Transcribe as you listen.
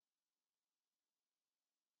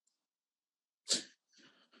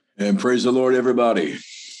And praise the Lord, everybody.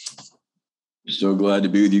 So glad to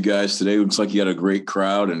be with you guys today. Looks like you got a great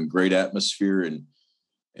crowd and great atmosphere, and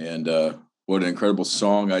what an incredible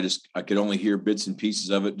song. I could only hear bits and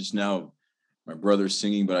pieces of it just now. My brother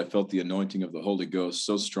singing, but I felt the anointing of the Holy Ghost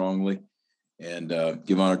so strongly. And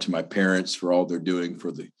give honor to my parents for all they're doing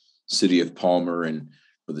for the city of Palmer and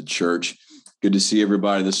for the church. Good to see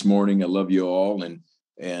everybody this morning. I love you all,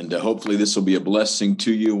 and hopefully this will be a blessing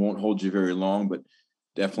to you. It won't hold you very long, but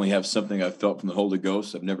definitely have something I felt from the Holy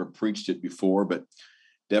Ghost. I've never preached it before, but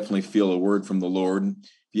definitely feel a word from the Lord. If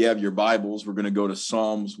you have your Bibles, we're going to go to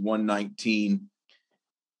Psalms 119,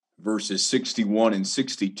 verses 61 and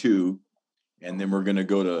 62, and then we're going to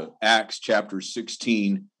go to Acts chapter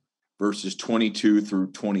 16, verses 22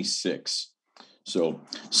 through 26. So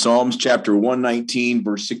Psalms chapter 119,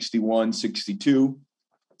 verse 61, 62,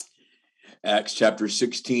 Acts chapter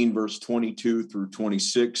 16, verse 22 through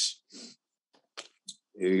 26.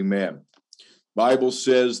 Amen. Bible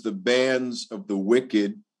says the bands of the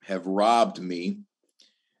wicked have robbed me,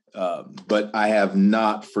 but I have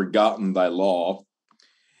not forgotten thy law.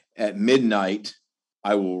 At midnight,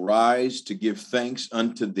 I will rise to give thanks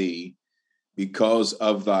unto thee because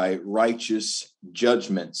of thy righteous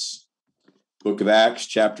judgments. Book of Acts,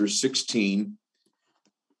 chapter 16,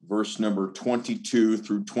 verse number 22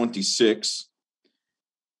 through 26.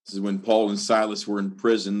 This is when Paul and Silas were in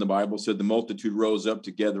prison. The Bible said the multitude rose up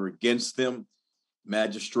together against them.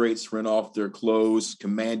 Magistrates rent off their clothes,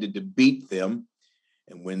 commanded to beat them.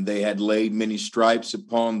 And when they had laid many stripes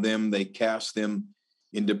upon them, they cast them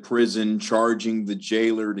into prison, charging the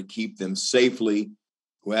jailer to keep them safely,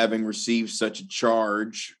 who having received such a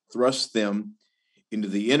charge, thrust them into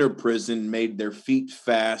the inner prison, made their feet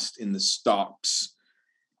fast in the stocks.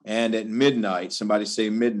 And at midnight, somebody say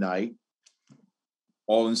midnight,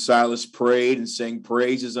 Paul and Silas prayed and sang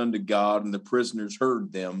praises unto God, and the prisoners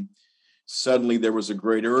heard them. Suddenly there was a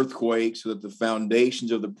great earthquake, so that the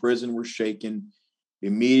foundations of the prison were shaken.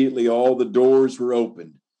 Immediately all the doors were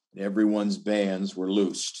opened, and everyone's bands were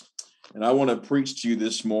loosed. And I want to preach to you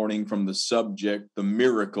this morning from the subject, the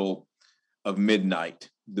miracle of midnight.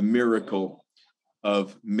 The miracle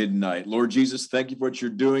of midnight. Lord Jesus, thank you for what you're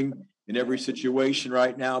doing in every situation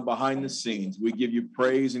right now behind the scenes. We give you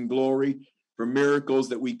praise and glory for miracles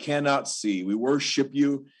that we cannot see. We worship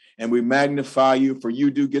you and we magnify you, for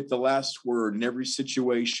you do get the last word in every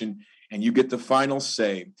situation, and you get the final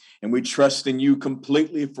say. And we trust in you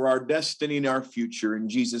completely for our destiny and our future, in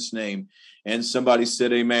Jesus' name. And somebody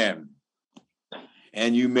said amen.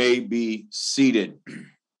 And you may be seated.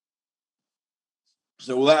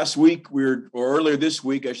 So last week, earlier this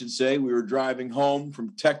week, I should say, we were driving home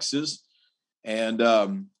from Texas, and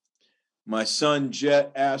my son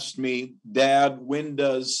Jet asked me, Dad, when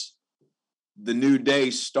does the new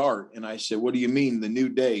day start? And I said, what do you mean the new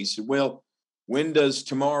day? He said, well, when does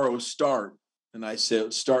tomorrow start? And I said,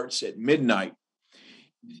 it starts at midnight.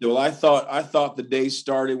 So I thought the day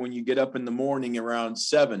started when you get up in the morning around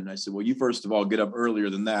 7. I said, well, you first of all get up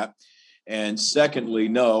earlier than that. And secondly,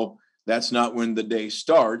 no, that's not when the day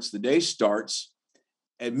starts. The day starts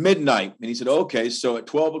at midnight. And he said, okay, so at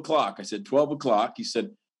 12 o'clock. I said, 12 o'clock. He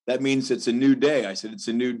said, that means it's a new day. I said, it's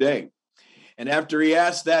a new day. And after he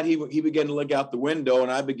asked that, he began to look out the window,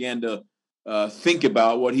 and I began to think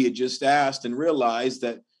about what he had just asked and realized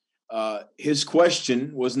that his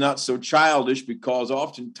question was not so childish, because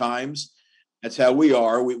oftentimes that's how we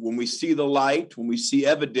are. When we see the light, when we see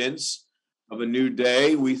evidence of a new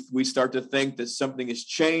day, we start to think that something is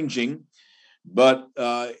changing. But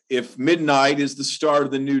if midnight is the start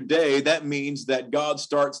of the new day, that means that God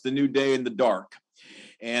starts the new day in the dark.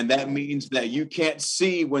 And that means that you can't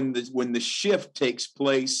see when the shift takes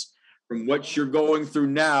place from what you're going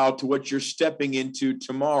through now to what you're stepping into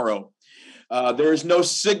tomorrow. There's no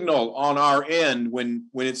signal on our end when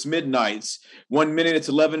it's midnight. 1 minute it's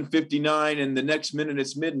 11:59, and the next minute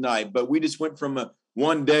it's midnight. But we just went from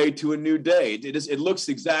one day to a new day. It looks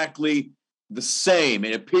exactly the same.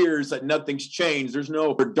 It appears that nothing's changed. There's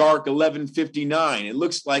no dark 11:59. It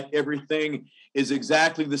looks like everything is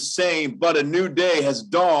exactly the same, but a new day has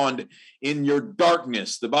dawned in your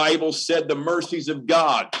darkness. The Bible said the mercies of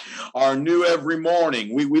God are new every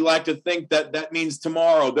morning. We like to think that means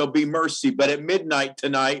tomorrow there'll be mercy, but at midnight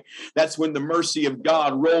tonight, that's when the mercy of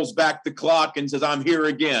God rolls back the clock and says, I'm here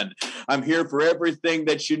again. I'm here for everything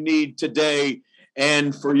that you need today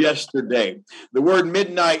and for yesterday. The word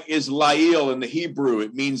midnight is Lail in the Hebrew.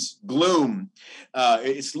 It means gloom.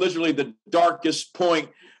 It's literally the darkest point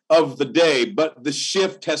of the day, but the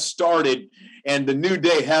shift has started and the new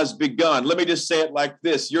day has begun. Let me just say it like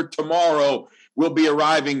this. Your tomorrow will be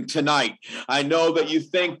arriving tonight. I know that you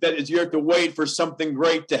think that you have to wait for something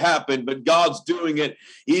great to happen, but God's doing it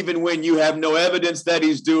even when you have no evidence that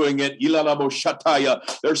he's doing it.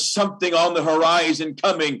 There's something on the horizon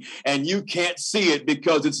coming and you can't see it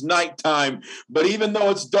because it's nighttime. But even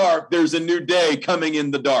though it's dark, there's a new day coming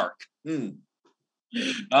in the dark. When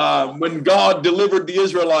God delivered the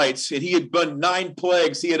Israelites and he had done 9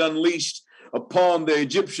 plagues, he had unleashed upon the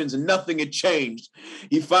Egyptians and nothing had changed.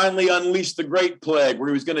 He finally unleashed the great plague where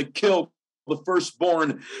he was going to kill the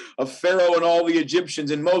firstborn of Pharaoh and all the Egyptians.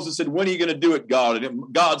 And Moses said, when are you going to do it, God?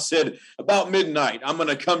 And God said, about midnight, I'm going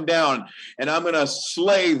to come down and I'm going to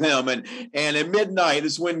slay them. And at midnight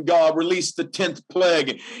is when God released the 10th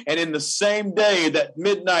plague. And in the same day, that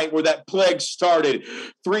midnight where that plague started,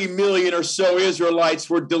 3 million or so Israelites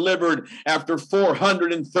were delivered after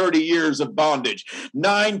 430 years of bondage.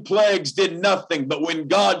 9 plagues did nothing. But when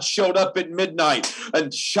God showed up at midnight,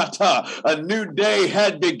 and a new day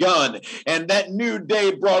had begun. And that new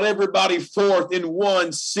day brought everybody forth in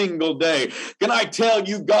one single day. Can I tell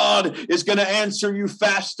you, God is going to answer you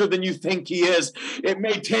faster than you think he is. It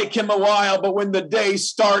may take him a while, but when the day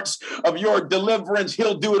starts of your deliverance,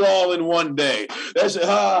 he'll do it all in one day.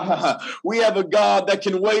 We have a God that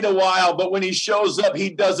can wait a while, but when he shows up, he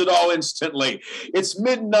does it all instantly. It's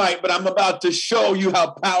midnight, but I'm about to show you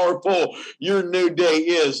how powerful your new day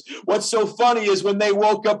is. What's so funny is when they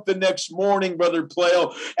woke up the next morning, Brother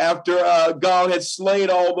Playo, after God had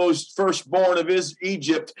slain all those firstborn of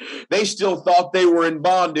Egypt, they still thought they were in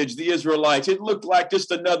bondage, the Israelites. It looked like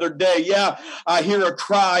just another day. Yeah, I hear a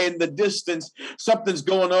cry in the distance. Something's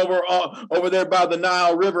going over there by the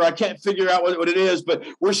Nile River. I can't figure out what it is, but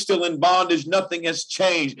we're still in bondage. Nothing has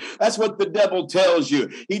changed. That's what the devil tells you.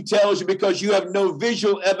 He tells you because you have no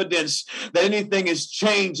visual evidence that anything is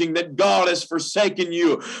changing, that God has forsaken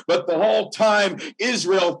you. But the whole time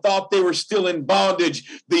Israel thought they were still in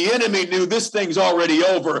bondage, the enemy knew this thing's already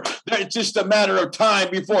over. It's just a matter of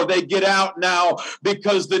time before they get out now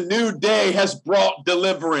because the new day has brought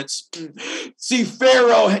deliverance. See,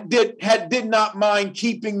 Pharaoh did not mind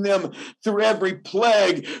keeping them through every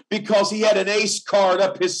plague because he had an ace card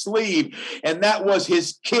up his sleeve, and that was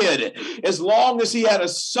his kid. As long as he had a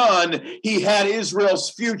son, he had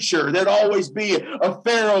Israel's future. There'd always be a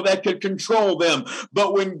Pharaoh that could control them.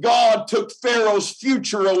 But when God took Pharaoh's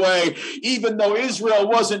future away, even though Israel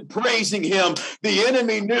wasn't praising him, the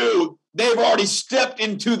enemy knew they've already stepped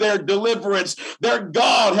into their deliverance. Their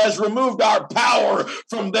God has removed our power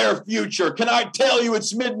from their future. Can I tell you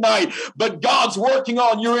it's midnight, but God's working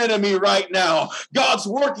on your enemy right now. God's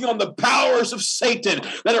working on the powers of Satan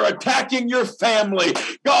that are attacking your family.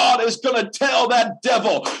 God is going to tell that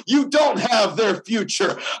devil, you don't have their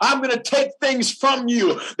future. I'm going to take things from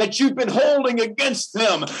you that you've been holding against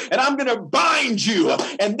them, and I'm going to bind you,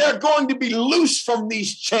 and they're going to be loose from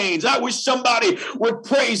these chains. I wish somebody would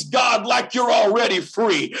praise God like you're already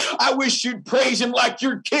free. I wish you'd praise him like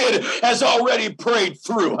your kid has already prayed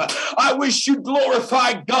through. I wish you'd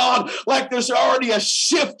glorify God like there's already a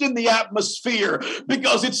shift in the atmosphere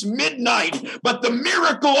because it's midnight, but the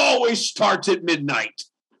miracle always starts at midnight.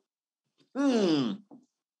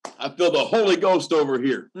 I feel the Holy Ghost over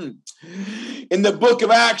here. In the book of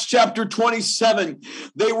Acts, chapter 27,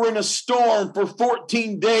 they were in a storm for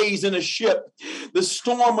 14 days in a ship. The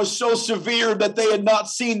storm was so severe that they had not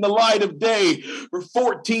seen the light of day for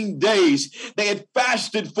 14 days. They had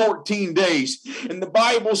fasted 14 days. And the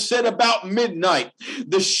Bible said about midnight,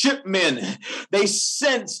 the shipmen, they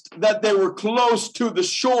sensed that they were close to the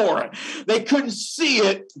shore. They couldn't see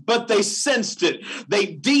it, but they sensed it. They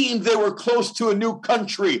deemed they were close to a new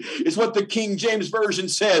country, is what the King James Version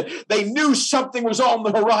said. They knew something was on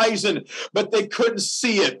the horizon, but they couldn't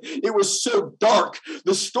see it. It was so dark.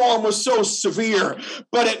 The storm was so severe.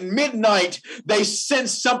 But at midnight, they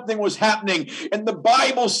sensed something was happening. And the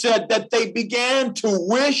Bible said that they began to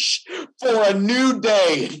wish for a new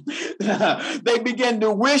day. They began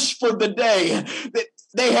to wish for the day that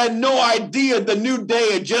they had no idea the new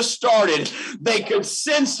day had just started. They could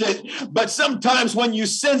sense it, but sometimes when you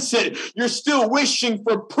sense it, you're still wishing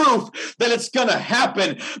for proof that it's going to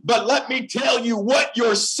happen. But let me tell you, what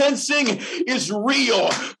you're sensing is real.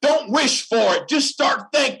 Don't wish for it. Just start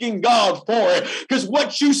thanking God for it, because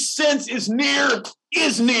what you sense is near,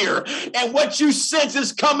 and what you sense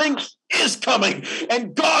is coming,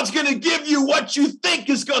 and God's going to give you what you think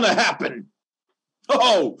is going to happen.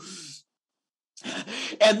 Oh,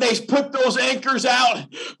 And they put those anchors out.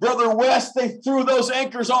 Brother West, they threw those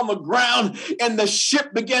anchors on the ground and the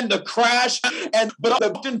ship began to crash. But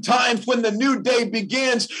oftentimes when the new day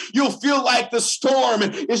begins, you'll feel like the storm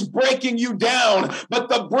is breaking you down. But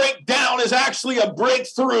the breakdown is actually a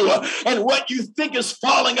breakthrough. And what you think is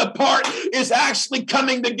falling apart is actually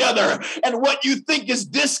coming together. And what you think is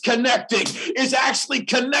disconnecting is actually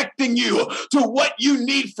connecting you to what you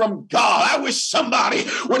need from God. I wish somebody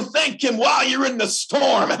would thank him while you're in the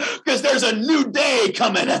storm, because there's a new day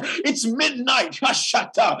coming. It's midnight.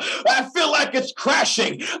 I feel like it's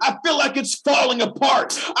crashing. I feel like it's falling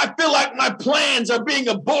apart. I feel like my plans are being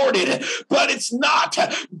aborted, but it's not.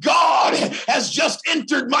 God has just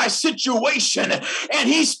entered my situation, and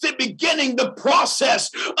he's beginning the process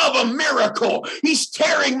of a miracle. He's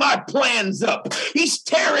tearing my plans up. He's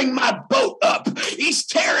tearing my boat up. He's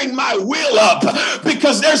tearing my will up,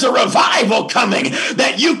 because there's a revival coming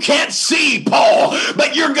that you can't see, Paul,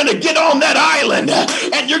 but you're going to get on that island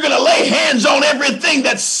and you're going to lay hands on everything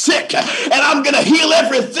that's sick, and I'm going to heal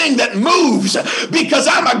everything that moves, because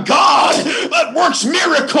I'm a God that works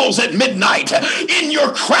miracles at midnight. In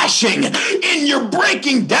your crashing, in your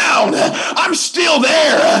breaking down, I'm still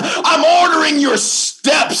there. I'm ordering your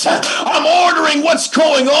steps. I'm ordering what's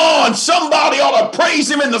going on. Somebody ought to praise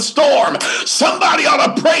him in the storm. Somebody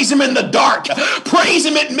ought to praise him in the dark. Praise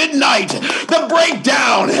him at midnight. The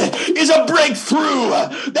breakdown is a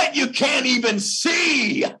breakthrough that you can't even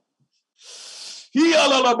see. I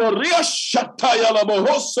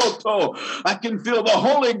can feel the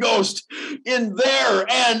Holy Ghost in there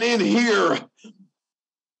and in here.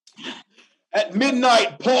 At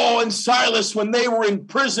midnight, Paul and Silas, when they were in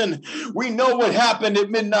prison, we know what happened at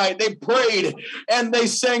midnight. They prayed and they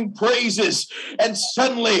sang praises, and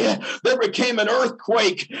suddenly there became an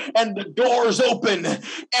earthquake and the doors opened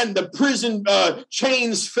and the prison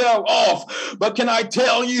chains fell off. But can I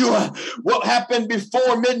tell you, what happened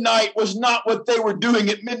before midnight was not what they were doing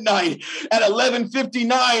at midnight. At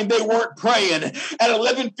 11:59, they weren't praying. At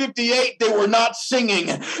 11:58, they were not singing.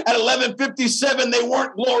 At 11:57, they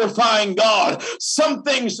weren't glorifying God. Some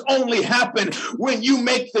things only happen when you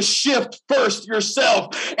make the shift first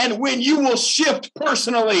yourself. And when you will shift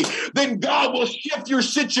personally, then God will shift your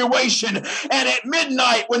situation. And at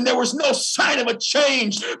midnight, when there was no sign of a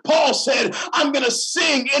change, Paul said, I'm going to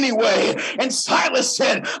sing anyway. And Silas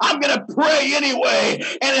said, I'm going to pray anyway.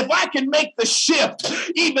 And if I can make the shift,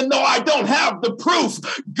 even though I don't have the proof,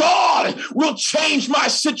 God will change my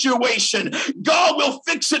situation. God will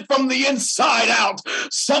fix it from the inside out.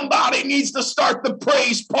 Somebody needs to start the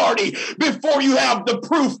praise party before you have the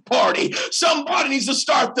proof party. Somebody needs to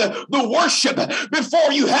start the worship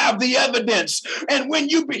before you have the evidence. And when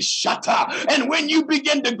you be shut up, and when you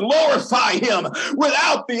begin to glorify him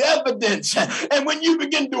without the evidence, and when you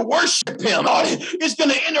begin to worship him, God is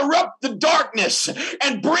going to interrupt the darkness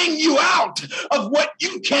and bring you out of what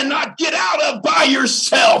you cannot get out of by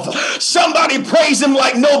yourself. Somebody praise him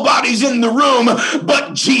like nobody's in the room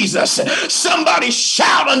but Jesus. Somebody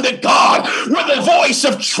shout unto God with a voice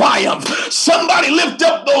of triumph. Somebody lift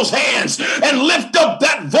up those hands and lift up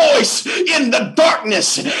that voice in the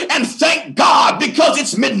darkness and thank God, because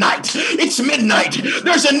it's midnight. It's midnight.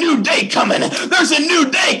 There's a new day coming. There's a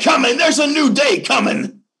new day coming. There's a new day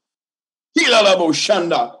coming.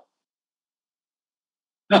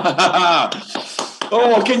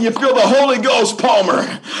 Oh, can you feel the Holy Ghost,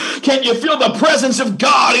 Palmer? Can you feel the presence of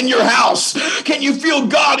God in your house? Can you feel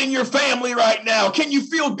God in your family right now? Can you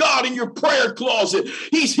feel God in your prayer closet?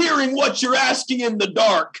 He's hearing what you're asking in the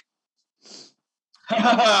dark.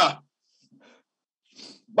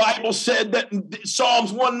 Bible said that in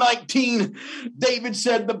Psalms 119, David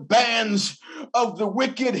said, the bands of the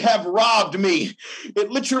wicked have robbed me.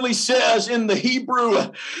 It literally says in the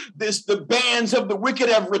Hebrew, the bands of the wicked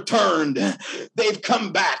have returned. They've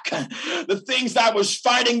come back. The things I was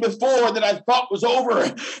fighting before that I thought was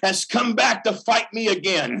over has come back to fight me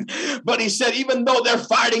again. But he said, even though they're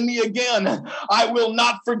fighting me again, I will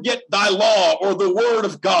not forget thy law or the word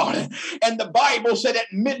of God. And the Bible said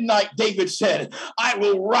at midnight, David said, I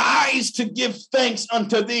will rise to give thanks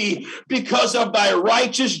unto thee because of thy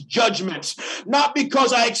righteous judgments. Not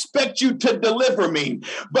because I expect you to deliver me,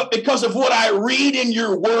 but because of what I read in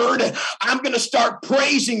your word. I'm going to start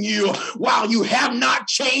praising you while you have not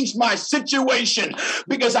changed my situation,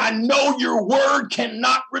 because I know your word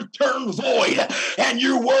cannot return void and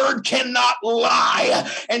your word cannot lie.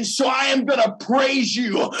 And so I am going to praise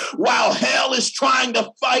you while hell is trying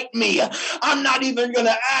to fight me. I'm not even going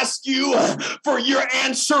to ask you for your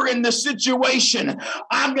answer in the situation.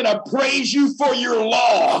 I'm going to praise you for your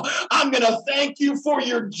law. I'm going to thank you for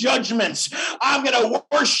your judgments. I'm going to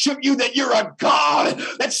worship you that you're a God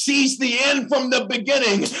that sees the end from the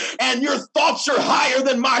beginning, and your thoughts are higher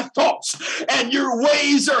than my thoughts, and your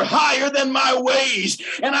ways are higher than my ways,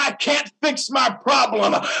 and I can't fix my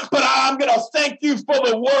problem, but I'm going to thank you for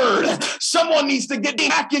the word. Someone needs to get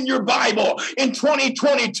back in your Bible in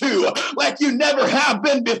 2022 like you never have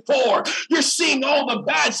been before. You're seeing all the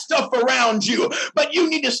bad stuff around you, but you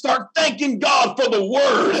need to start thanking God for the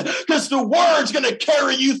word, because the word's going to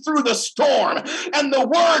carry you through the storm, and the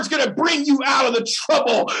word's going to bring you out of the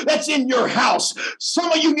trouble that's in your house.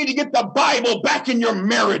 Some of you need to get the Bible back in your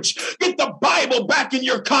marriage, get the Bible back in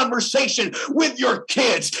your conversation with your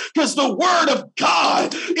kids, because the word of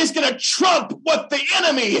God is going to trump what the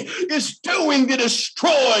enemy is doing to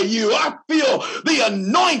destroy you. I feel the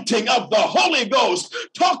anointing of the Holy Ghost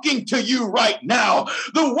talking to you right now.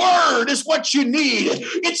 The word is what you need.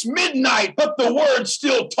 It's midnight, but the word's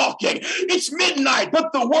still talking. It's midnight,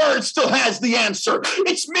 but the word still has the answer.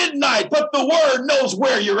 It's midnight, but the word knows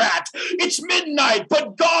where you're at. It's midnight,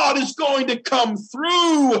 but God is going to come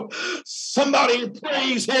through. Somebody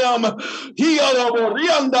praise him.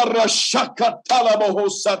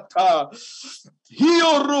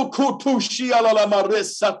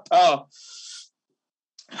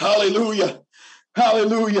 Hallelujah.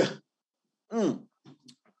 Hallelujah.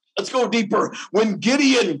 Let's go deeper. When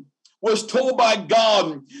Gideon was told by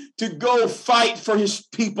God to go fight for his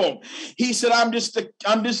people, he said, I'm just a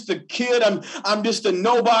kid. I'm just a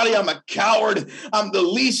nobody. I'm a coward. I'm the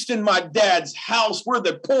least in my dad's house. We're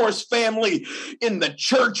the poorest family in the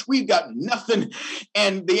church. We've got nothing.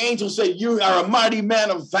 And the angel said, you are a mighty man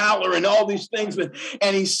of valor and all these things.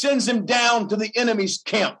 And he sends him down to the enemy's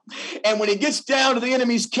camp. And when he gets down to the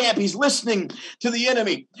enemy's camp, he's listening to the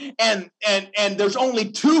enemy. And there's only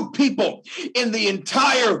two people in the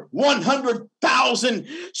entire 100,000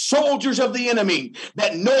 soldiers of the enemy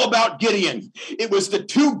that know about Gideon. It was the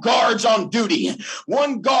two guards on duty.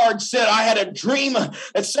 One guard said, I had a dream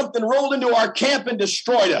that something rolled into our camp and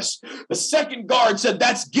destroyed us. The second guard said,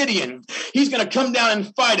 that's Gideon. He's going to come down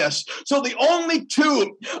and fight us. So the only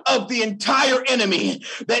two of the entire enemy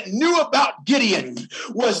that knew about Gideon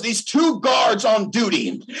was these two guards on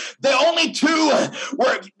duty. The only two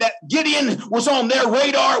that Gideon was on their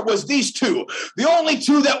radar was these two. The only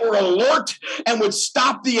two that were alert and would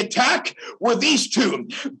stop the attack were these two.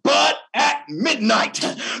 But at midnight,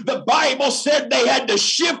 the Bible said they had to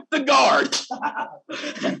shift the guard.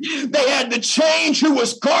 They had to change who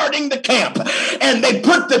was guarding the camp. And they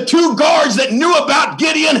put the two guards that knew about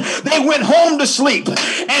Gideon, they went home to sleep.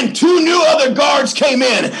 And two new other guards came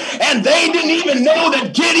in. And they didn't even know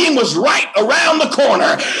that Gideon was right around the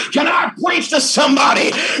corner. Can I preach to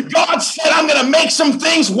somebody? God said, I'm going to make some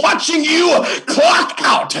things watching you clock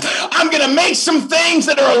out. I'm going to make some things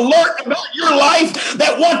that are alert about your life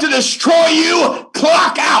that want to destroy you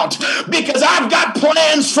clock out, because I've got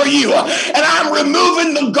plans for you, and I'm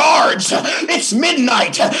removing the guards. It's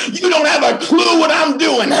midnight. You don't have a clue what I'm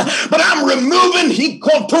doing, but I'm removing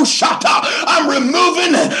I'm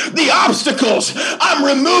removing the obstacles. I'm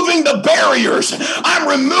removing the barriers. I'm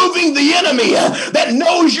removing the enemy that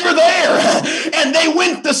knows you're there. And they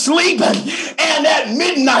went to sleep, and at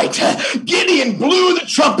midnight, Gideon blew the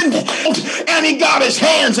trumpet, and he got his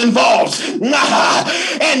hands involved.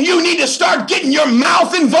 And you need to start getting your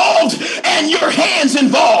mouth involved and your hands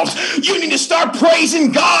involved. You need to start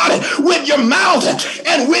praising God with your mouth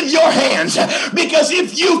and with your hands, because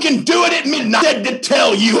if you can do it at midnight, I said to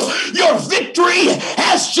tell you, your victory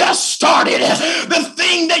has just started. The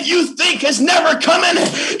thing that you think is never coming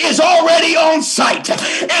is already on site,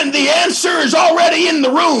 and the answer is already in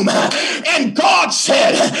the room. And God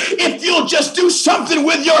said, if you'll just do something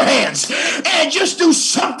with your hands and just do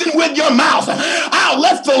something with your mouth, I'll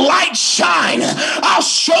let the light shine. I'll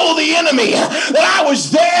show the enemy that I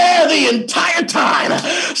was there the entire time.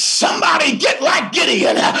 Somebody get like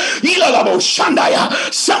Gideon.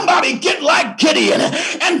 Somebody get like Gideon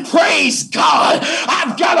and praise God.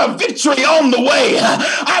 I've got a victory on the way.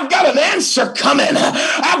 I've got an answer coming.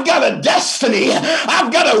 I've got a destiny.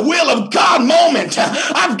 I've got a will of God moment.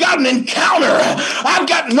 I've got an encounter. I've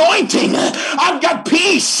got anointing. I've got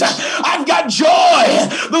peace. I've got joy.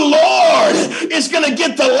 The Lord is going to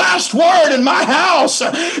get the last word in my house,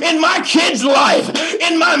 in my kids' life,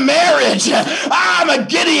 in my marriage. I'm a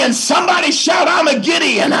Gideon. Somebody shout, I'm a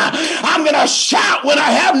Gideon. I'm going to shout when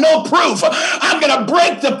I have no proof. I'm going to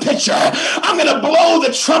break the pitcher. I'm going to blow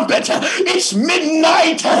the trumpet. It's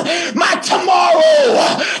midnight. My tomorrow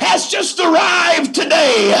has just arrived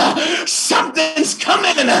today. Something's coming.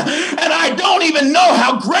 and I don't even know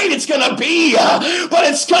how great it's going to be, but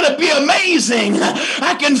it's going to be amazing.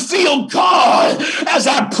 I can feel God as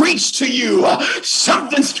I preach to you.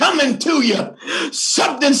 Something's coming to you.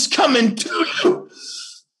 Something's coming to you.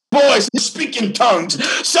 Boys, speak in tongues.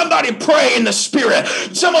 Somebody pray in the Spirit.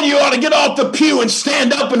 Some of you ought to get off the pew and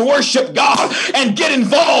stand up and worship God and get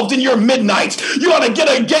involved in your midnight. You ought to get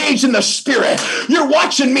engaged in the Spirit. You're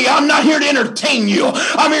watching me. I'm not here to entertain you.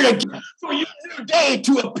 I'm here for your new day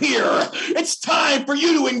to appear. It's time for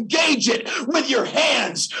you to engage it with your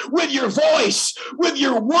hands, with your voice, with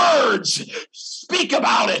your words. Speak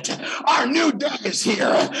about it. Our new day is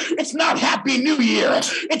here. It's not Happy New Year.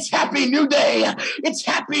 It's Happy New Day. It's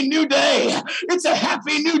Happy New Day. It's a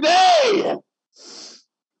Happy New Day.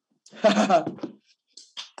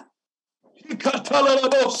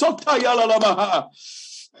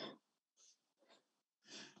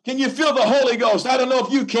 Can you feel the Holy Ghost? I don't know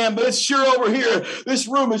if you can, but it's sure over here. This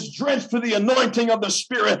room is drenched with the anointing of the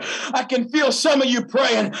Spirit. I can feel some of you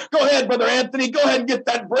praying. Go ahead, Brother Anthony. Go ahead and get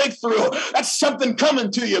that breakthrough. That's something coming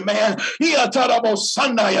to you, man.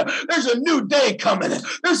 There's a new day coming.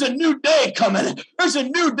 There's a new day coming. There's a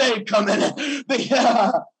new day coming.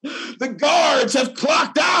 The guards have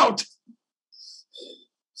clocked out.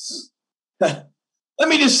 Let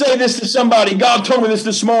me just say this to somebody. God told me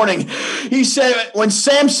this morning. He said when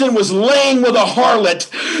Samson was laying with a harlot,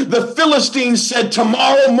 the Philistines said,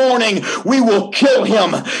 tomorrow morning we will kill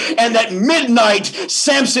him. And at midnight,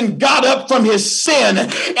 Samson got up from his sin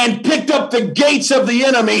and picked up the gates of the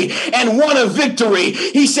enemy and won a victory.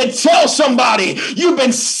 He said, tell somebody you've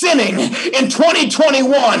been sinning in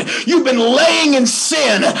 2021. You've been laying in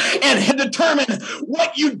sin and determine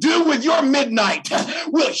what you do with your midnight.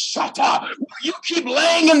 Will shut up. Will you keep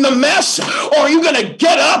laying in the mess, or are you going to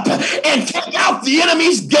get up and take out the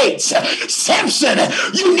enemy's gates? Samson,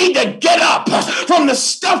 you need to get up from the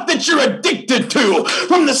stuff that you're addicted to,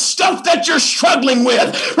 from the stuff that you're struggling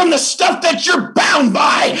with, from the stuff that you're bound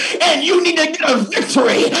by, and you need to get a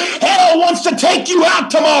victory. Hell wants to take you out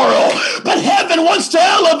tomorrow, but heaven wants to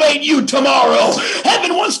elevate you tomorrow.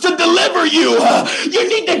 Heaven wants to deliver you. You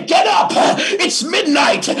need to get up. It's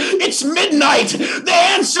midnight. It's midnight. The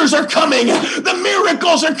answers are coming. The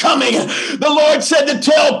miracles are coming. The Lord said to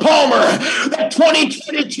tell Palmer that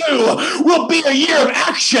 2022 will be a year of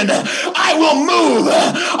action. I will move.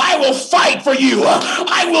 I will fight for you.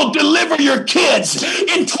 I will deliver your kids.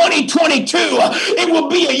 In 2022, it will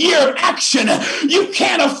be a year of action. You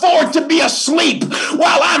can't afford to be asleep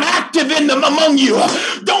while I'm active in them among you.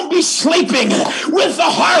 Don't be sleeping with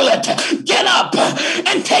the harlot. Get up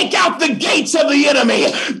and take out the gates of the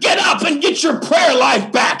enemy. Get up and get your prayer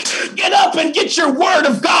life back. Get up and get your word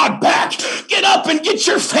of God back. Get up and get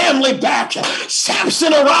your family back.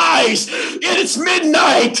 Samson, arise. It's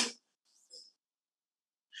midnight.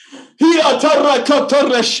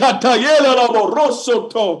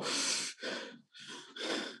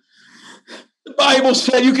 The Bible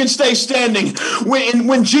said you can stay standing.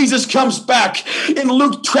 When Jesus comes back in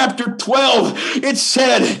Luke chapter 12, it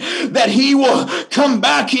said that he will come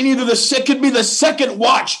back in either could be the second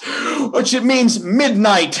watch, which it means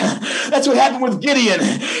midnight. That's what happened with Gideon.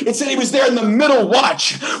 It said he was there in the middle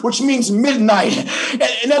watch, which means midnight.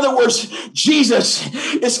 In other words, Jesus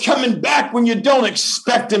is coming back when you don't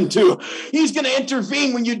expect him to. He's going to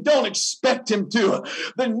intervene when you don't expect him to.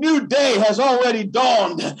 The new day has already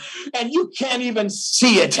dawned, and you can't even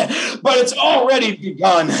see it, but it's already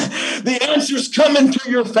begun. The answer's coming to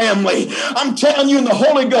your family. I'm telling you in the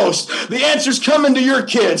Holy Ghost, the answer's coming to your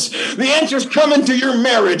kids. The answer's coming to your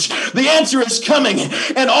marriage. The answer is coming,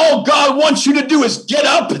 and all God wants you to do is get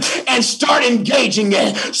up and start engaging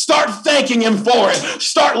it. Start thanking him for it.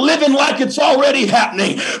 Start living like it's already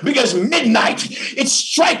happening, because midnight, it's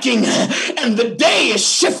striking, and the day is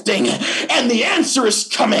shifting, and the answer is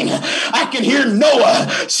coming. I can hear Noah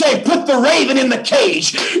say, put the raven in the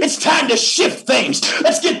cage. It's time to shift things.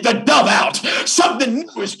 Let's get the dove out. Something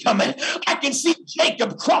new is coming. I can see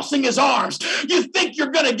Jacob crossing his arms. You think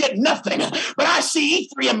you're going to get nothing, but I see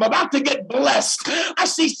Ephraim about to get blessed. I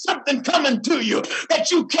see something coming to you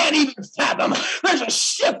that you can't even fathom. There's a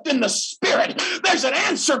shift in the spirit. There's an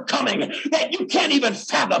answer coming that you can't even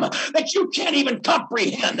fathom, that you can't even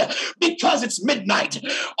comprehend, because it's midnight.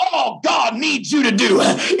 All God needs you to do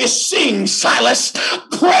is sing, Silas.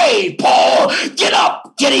 Pray, Paul. Get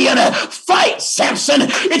up, Gideon. Fight, Samson.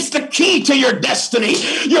 It's the key to your destiny.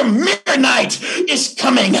 Your midnight is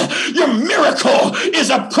coming. Your miracle is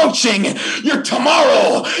approaching. Your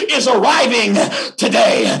tomorrow is arriving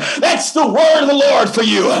today. That's the word of the Lord for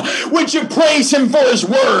you. Would you praise him for his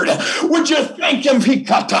word? Would you thank him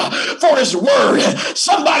for his word?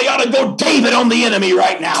 Somebody ought to go David on the enemy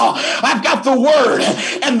right now. I've got the word,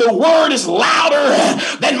 and the word is louder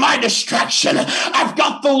than my distraction. I've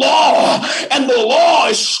got the law, and the law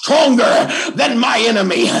is stronger than my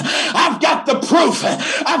enemy. I've got the proof.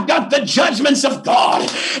 I've got the judgments of God,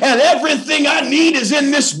 and everything I need is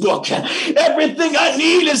in this book. Everything I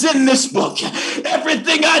need is in this book.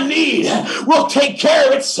 Everything I need will take care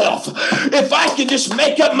of itself. If I can just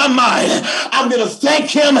make up my mind, I'm going to thank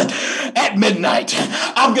him at midnight.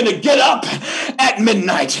 I'm going to get up at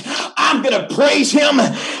midnight. I'm going to praise him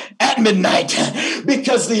at midnight,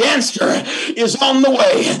 because the answer is on the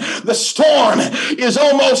way. The storm is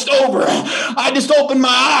almost over. I just opened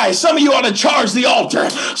my eyes. Some of you ought to charge the altar.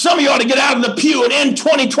 Some of you ought to get out of the pew and end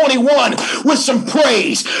 2021 with some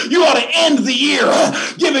praise. You ought to end the year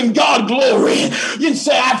giving God glory. You can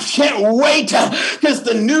say, I can't wait, because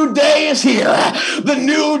the new day is here. The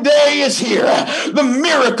new day is here. The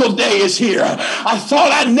miracle day is here. I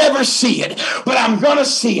thought I'd never see it, but I'm going to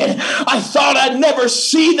see it. I thought I'd never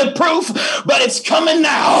see the proof, but it's coming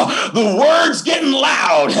now. The word's getting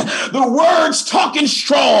loud. The word's talking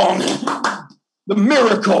strong. The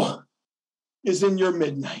miracle is in your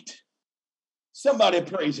midnight. Somebody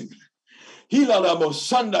praise him.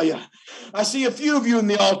 I see a few of you in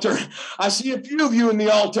the altar. I see a few of you in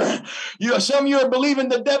the altar. Some of you are believing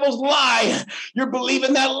the devil's lie. You're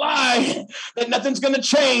believing that lie, that nothing's going to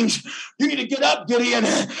change. You need to get up, Gideon.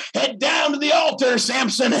 Head down to the altar,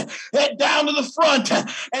 Samson. Head down to the front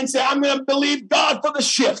and say, I'm going to believe God for the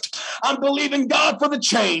shift. I'm believing God for the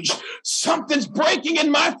change. Something's breaking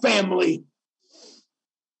in my family.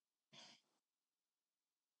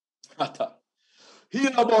 Why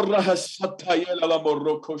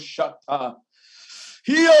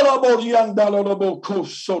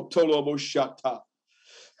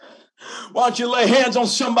don't you lay hands on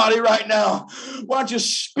somebody right now? Why don't you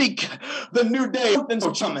speak the new day? Something's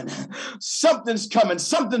coming. Something's coming.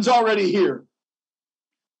 Something's already here.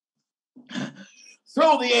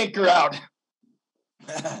 Throw the anchor out.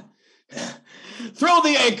 Throw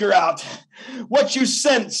the anchor out. What you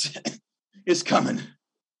sense is coming.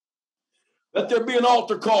 Let there be an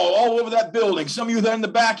altar call all over that building. Some of you that are in the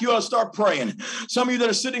back, you ought to start praying. Some of you that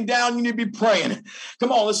are sitting down, you need to be praying.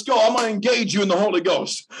 Come on, let's go. I'm going to engage you in the Holy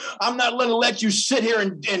Ghost. I'm not going to let you sit here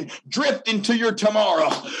and drift into your tomorrow.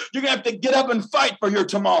 You're going to have to get up and fight for your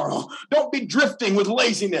tomorrow. Don't be drifting with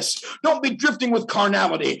laziness. Don't be drifting with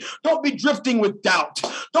carnality. Don't be drifting with doubt.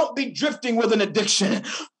 Don't be drifting with an addiction.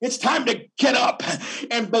 It's time to get up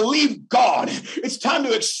and believe God. It's time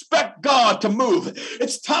to expect God to move.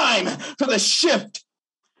 It's time for the shift.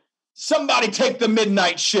 Somebody take the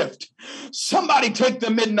midnight shift. Somebody take the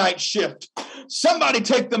midnight shift. Somebody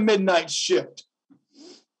take the midnight shift.